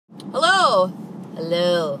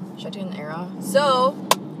Hello. Should I turn the air on? So,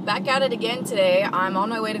 back at it again today. I'm on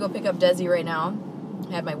my way to go pick up Desi right now.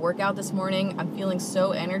 I had my workout this morning. I'm feeling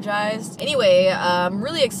so energized. Anyway, I'm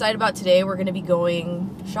really excited about today. We're going to be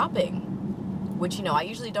going shopping, which, you know, I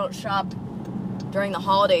usually don't shop during the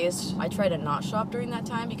holidays. I try to not shop during that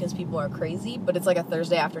time because people are crazy, but it's like a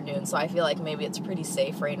Thursday afternoon, so I feel like maybe it's pretty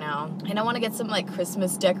safe right now. And I want to get some like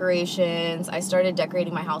Christmas decorations. I started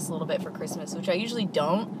decorating my house a little bit for Christmas, which I usually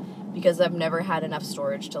don't because I've never had enough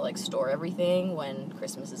storage to like store everything when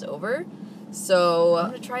Christmas is over. So I'm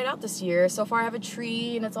going to try it out this year. So far I have a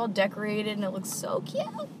tree and it's all decorated and it looks so cute.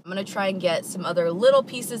 I'm going to try and get some other little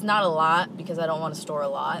pieces, not a lot because I don't want to store a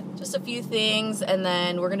lot. Just a few things, and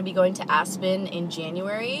then we're going to be going to Aspen in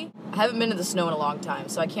January. I haven't been to the snow in a long time,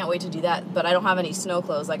 so I can't wait to do that, but I don't have any snow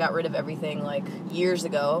clothes. I got rid of everything like years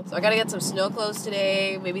ago. So I got to get some snow clothes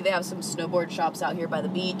today. Maybe they have some snowboard shops out here by the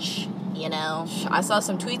beach. You know, I saw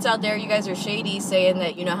some tweets out there, you guys are shady, saying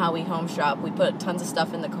that you know how we home shop. We put tons of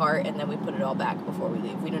stuff in the cart and then we put it all back before we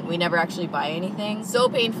leave. We never actually buy anything. So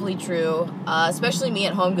painfully true, especially me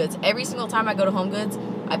at Home Goods. Every single time I go to Home Goods,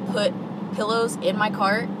 I put pillows in my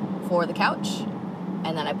cart for the couch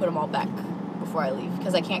and then I put them all back before I leave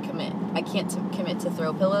because I can't commit. I can't commit to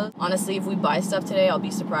throw pillows. Honestly, if we buy stuff today, I'll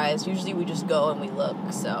be surprised. Usually we just go and we look,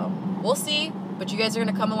 so we'll see. But you guys are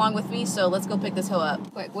going to come along with me, so let's go pick this hoe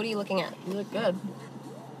up. Wait, what are you looking at? You look good.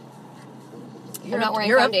 You're not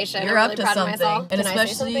wearing foundation. You're I'm up really to proud of myself. And Can I say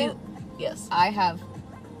especially, something? yes. I have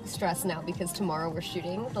stress now because tomorrow we're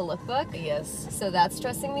shooting the lookbook. Yes. So that's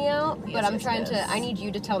stressing me out. Yes, but I'm yes, trying yes. to, I need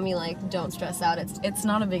you to tell me, like, don't stress out. It's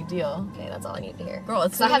not a big deal. Okay, that's all I need to hear. Girl,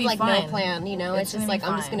 it's So I gonna have, be like, fine. no plan, you know? It's just gonna like, be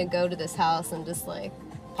I'm just fine. going to go to this house and just, like,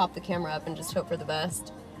 pop the camera up and just hope for the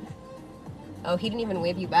best. Oh, he didn't even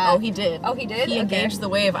wave you back. Oh, he did. Oh, he did? He Okay. engaged the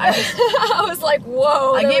wave. I just, I was like,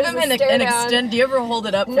 whoa. I there gave was him a an stare down. extend. Do you ever hold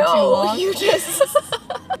it up for No, too long? you just...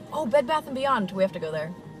 Oh, Bed Bath & Beyond. We have to go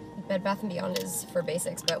there. Bed Bath & Beyond is for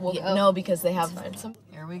basics, but we'll go. No, because they have some.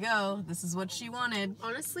 Here we go. This is what she wanted.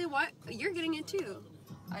 Honestly, what? You're getting it too.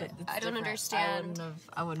 But it's I don't different. understand.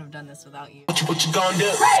 I wouldn't have done this without you. What you gonna do?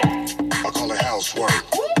 I call it housework.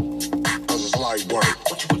 Cause it's light work.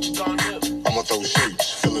 What you gonna do? I'ma throw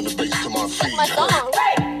shapes, filling the bass to my feet. My song.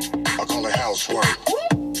 I call it housework.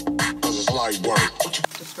 Cause it's light work.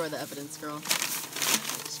 Destroy the evidence, girl.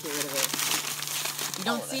 Just get rid of it. You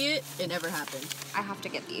don't see it, it never happened. I have to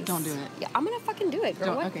get these. Don't do it. Yeah, I'm gonna fucking do it,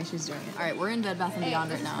 girl. Don't. Okay, she's doing it. All right, we're in Bed Bath & Beyond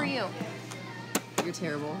This right is now. for you. You're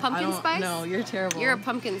terrible. Pumpkin spice? No, you're terrible. You're a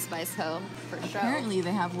pumpkin spice hoe, for sure. Apparently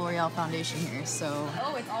they have L'Oreal foundation here, so.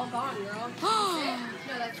 Oh, it's all gone, girl.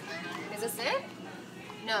 No, that's... Is this it?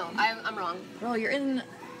 No, I'm wrong. Girl, you're in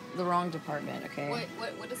the wrong department, okay?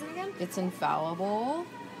 What is it again? It's infallible.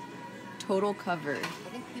 Total cover. I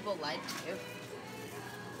think people lied to you.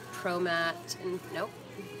 Pro Matte and... Nope.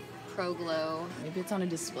 Pro Glow. Maybe it's on a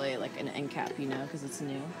display, like an end cap, you know, because it's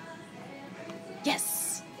new.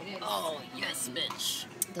 Yes! It is. Oh, yes, bitch.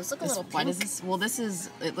 Those look a little pink. Why does this? Well, this is.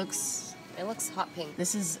 It looks. It looks hot pink.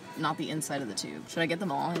 This is not the inside of the tube. Should I get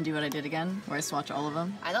them all and do what I did again, where I swatch all of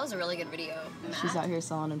them? That was a really good video. She's out here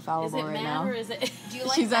selling infallible right now. Or is it? Do you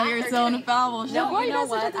like She's out here selling infallible. She's like, No, why you know guys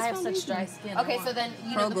look at what? this I have such foundation? dry skin. Okay, so then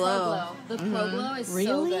you know the Pro Glow. Glow. The Pro Glow is so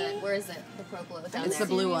Really? good. Where is it? The Pro Glow down It's there. the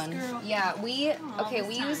blue one. Yeah, we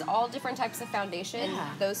this use time. all different types of foundation. Yeah.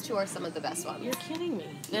 Those two are some of the best ones. You're kidding me.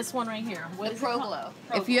 This one right here. What The is Pro it called?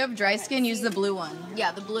 Glow. If you have dry skin, use the blue one.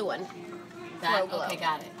 Yeah, the blue one. That, Pro Glow. okay,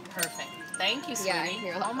 got it. Perfect. Thank you, sweetie. Yeah,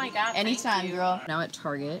 here. Oh my God. Anytime, thank you. girl. Now at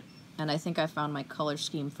Target, and I think I found my color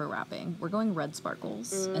scheme for wrapping. We're going red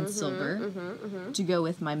sparkles and silver to go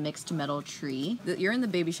with my mixed metal tree. You're in the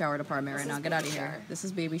baby shower department right now. Get out of here. This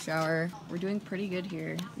is baby shower. We're doing pretty good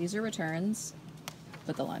here. These are returns,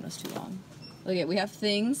 but the line was too long. Look at, we have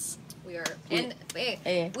things. We are. And hey,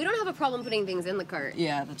 Hey. we don't have a problem putting things in the cart.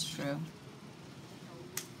 Yeah, that's true.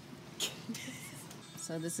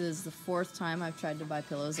 So this is the 4th time I've tried to buy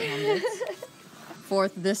pillows at Home Goods.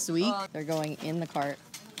 4th this week. They're going in the cart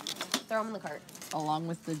Throw them in the cart. along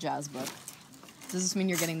with the jazz book. Does this mean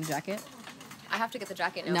you're getting the jacket? I have to get the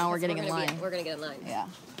jacket now. Now we're because getting in gonna line. We're gonna get in line. Yeah.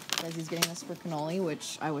 Desi's getting this for cannoli,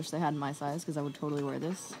 which I wish they had in my size because I would totally wear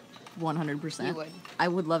this. 100%. You would. I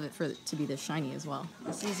would love it for it to be this shiny as well.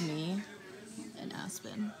 This is me and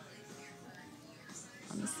Aspen.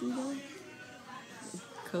 Honestly though, the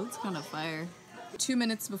coat's kind of fire. 2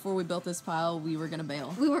 minutes before we built this pile, we were gonna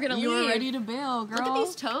bail. We were gonna You leave. were ready to bail, girl. Look at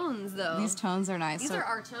these tones, though. These tones are nice. These are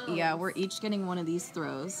our tones. Yeah, we're each getting one of these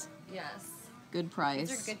throws. Yes. Good price.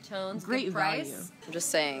 These are good tones. Great good price. value. I'm just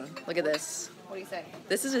saying, look at this. What do you say?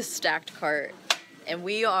 This is a stacked cart, and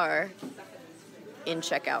we are in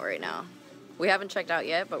checkout right now. We haven't checked out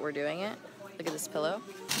yet, but we're doing it. Look at this pillow.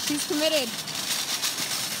 She's committed.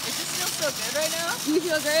 Does this feel so good right now? Do you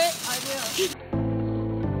feel great? I do.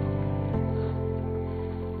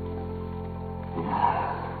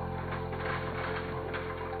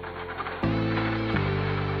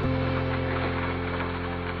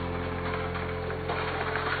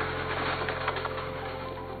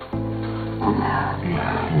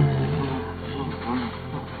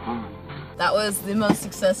 That was the most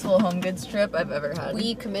successful home goods trip I've ever had.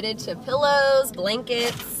 We committed to pillows,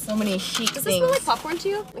 blankets. So many chic Does things. this smell like popcorn to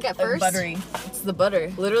you? Like at Like first? buttery. It's the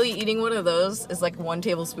butter. Literally eating one of those is like 1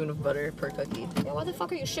 tablespoon of butter per cookie. Yeah, why the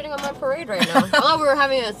fuck are you shitting on my parade right now? I thought we were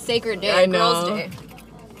having a sacred day, I Girls' know. Day.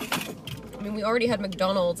 I mean, we already had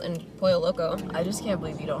McDonald's and Pollo Loco. I just can't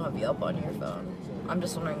believe you don't have Yelp on your phone. I'm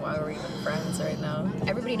just wondering why we're even friends right now.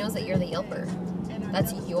 Everybody knows that you're the Yelper.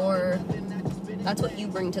 That's what you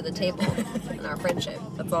bring to the table in our friendship.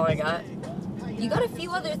 That's all I got. You got a few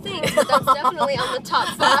other things, but that's definitely on the top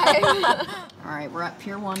 5. All right, we're at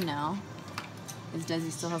Pier 1 now. As Desi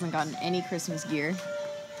still hasn't gotten any Christmas gear.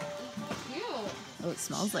 Cute. Oh, it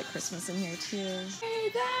smells like Christmas in here too. Hey,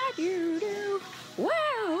 that you do. Wow,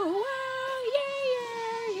 wow,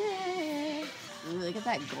 yeah, yeah, yeah. Ooh, look at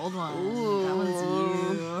that gold one. Ooh. That one's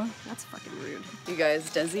you. That's fucking rude. You guys,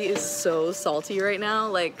 Desi is so salty right now.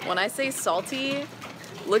 Like, when I say salty,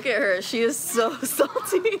 look at her. She is so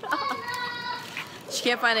salty. She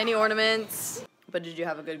can't find any ornaments. But did you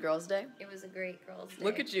have a good girls' day? It was a great girls' day.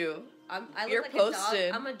 Look at you. I look You're like posted.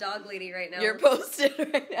 a dog. I'm a dog lady right now. You're posted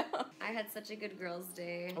right now. I had such a good girls'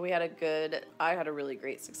 day. I had a really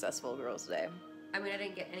great, successful girls' day. I mean, I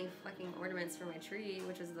didn't get any fucking ornaments for my tree,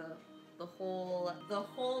 which is the whole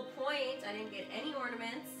point. I didn't get any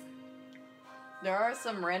ornaments. There are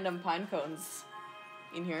some random pine cones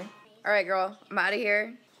in here. All right, girl, I'm out of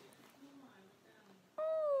here.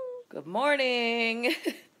 Good morning.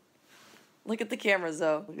 Look at the cameras,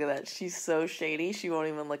 though. Look at that. She's so shady. She won't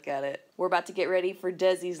even look at it. We're about to get ready for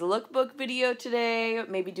Desi's lookbook video today.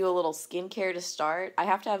 Maybe do a little skincare to start. I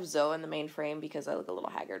have to have Zoe in the main frame because I look a little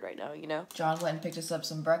haggard right now, you know? John went and picked us up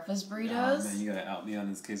some breakfast burritos. Man, you gotta out me on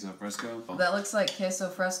this queso fresco. That looks like queso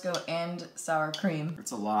fresco and sour cream.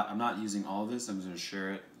 It's a lot. I'm not using all of this. I'm just gonna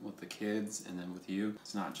share it with the kids and then with you.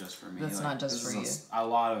 It's not just for me. That's not just this for is a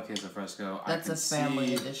lot of queso fresco. That's a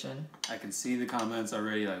family edition. I can see the comments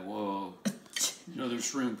already like, whoa, another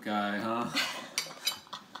shrimp guy, huh?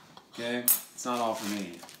 Okay? It's not all for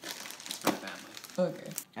me. It's for the family. Okay.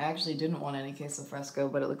 I actually didn't want any queso fresco,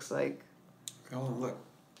 but it looks like... Oh, look.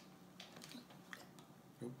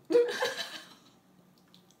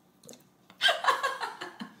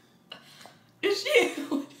 Is she?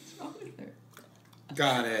 What is wrong with her?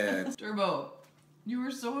 Got it. Turbo, you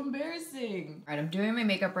were so embarrassing. Alright, I'm doing my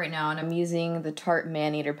makeup right now, and I'm using the Tarte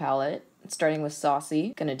Man-Eater palette, starting with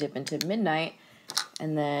Saucy. Gonna dip into Midnight,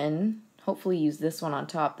 and then hopefully use this one on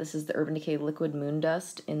top. This is the Urban Decay Liquid Moon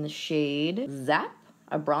Dust in the shade Zap,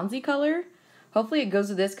 a bronzy color. Hopefully it goes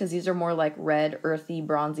with this because these are more like red, earthy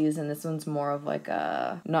bronzies, and this one's more of like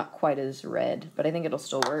a, not quite as red, but I think it'll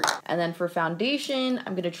still work. And then for foundation,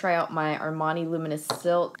 I'm gonna try out my Armani Luminous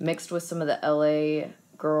Silk mixed with some of the LA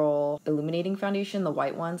Girl Illuminating Foundation, the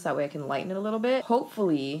white one, so that way I can lighten it a little bit.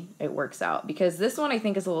 Hopefully it works out because this one I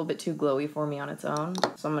think is a little bit too glowy for me on its own,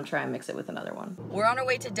 so I'm gonna try and mix it with another one. We're on our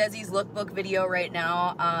way to Desi's lookbook video right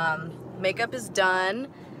now. Makeup is done.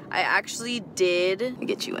 I actually did, let me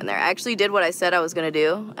get you in there. I actually did what I said I was gonna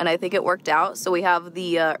do, and I think it worked out. So we have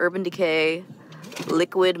the Urban Decay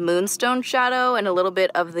Liquid Moonstone Shadow and a little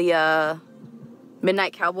bit of the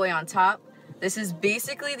Midnight Cowboy on top. This is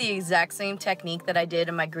basically the exact same technique that I did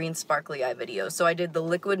in my green sparkly eye video. So I did the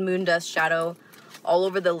Liquid Moon Dust Shadow all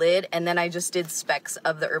over the lid, and then I just did specks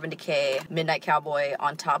of the Urban Decay Midnight Cowboy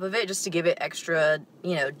on top of it just to give it extra,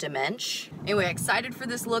 you know, dimension. Anyway, excited for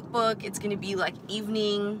this lookbook. It's gonna be like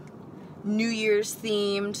evening, New Year's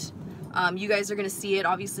themed. You guys are gonna see it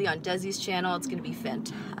obviously on Desi's channel. It's gonna be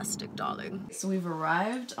fantastic, darling. So we've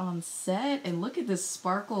arrived on set, and look at this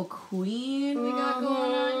sparkle queen we got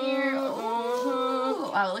going on here.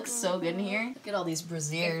 Oh, wow, it looks so good in here. Look at all these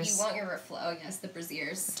brassieres. If you want your reflow, yes, the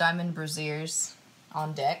brassieres. Diamond brassieres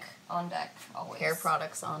on deck. On deck, always. Hair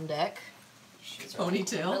products on deck. Shoes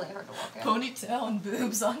Ponytail. Really hard to walk in. Ponytail and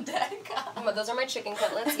boobs on deck. But those are my chicken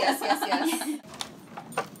cutlets. Yes, yes, yes.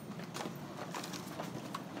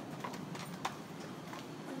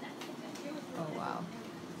 Oh, wow.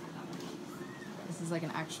 This is like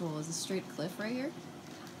an actual, is a straight cliff right here?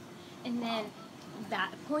 And then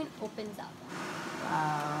that point opens up.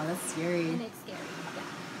 Wow, that's scary. And it's scary. Yeah.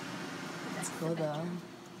 That's cool though.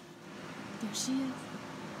 There she is.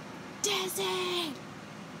 Desi!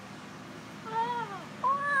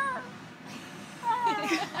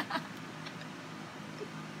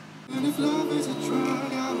 And if love is a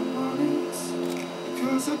drug, I don't want it.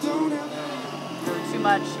 Because I don't have Too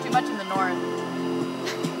much in the north.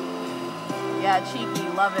 Yeah, cheeky,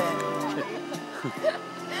 love it.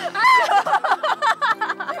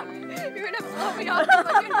 You're gonna blow me off the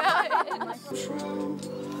fucking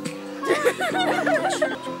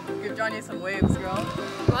mountain. Give Johnny some waves, girl.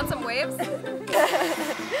 You want some waves?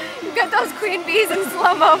 You got those queen bees in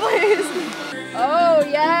slow-mo, please. Oh,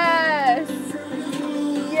 yes.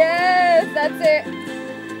 Yes, that's it.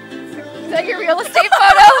 Is that your real estate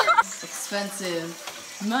photo? Expensive.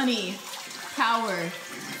 Money. Power.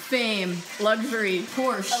 Fame. Luxury.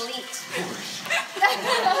 Porsche. Elite.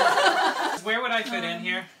 Where would I fit in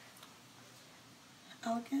here?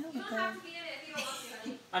 You don't have to be in it if you don't want to,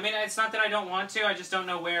 honey. I mean, it's not that I don't want to. I just don't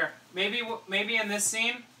know where. Maybe in this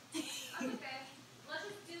scene. That's okay. Let's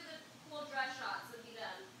just do the cool dress shots and be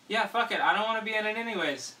done. Yeah, fuck it. I don't want to be in it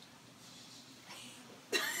anyways.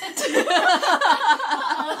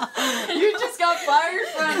 You just got fired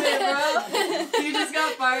from it, bro. You just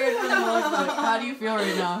got fired from the lookbook. How do you feel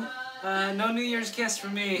right now? No New Year's kiss for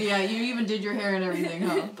me. Yeah, you even did your hair and everything,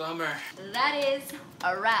 huh? Bummer. That is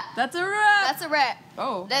a wrap. That's a wrap. That's a wrap.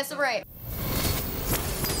 Oh. That's a wrap.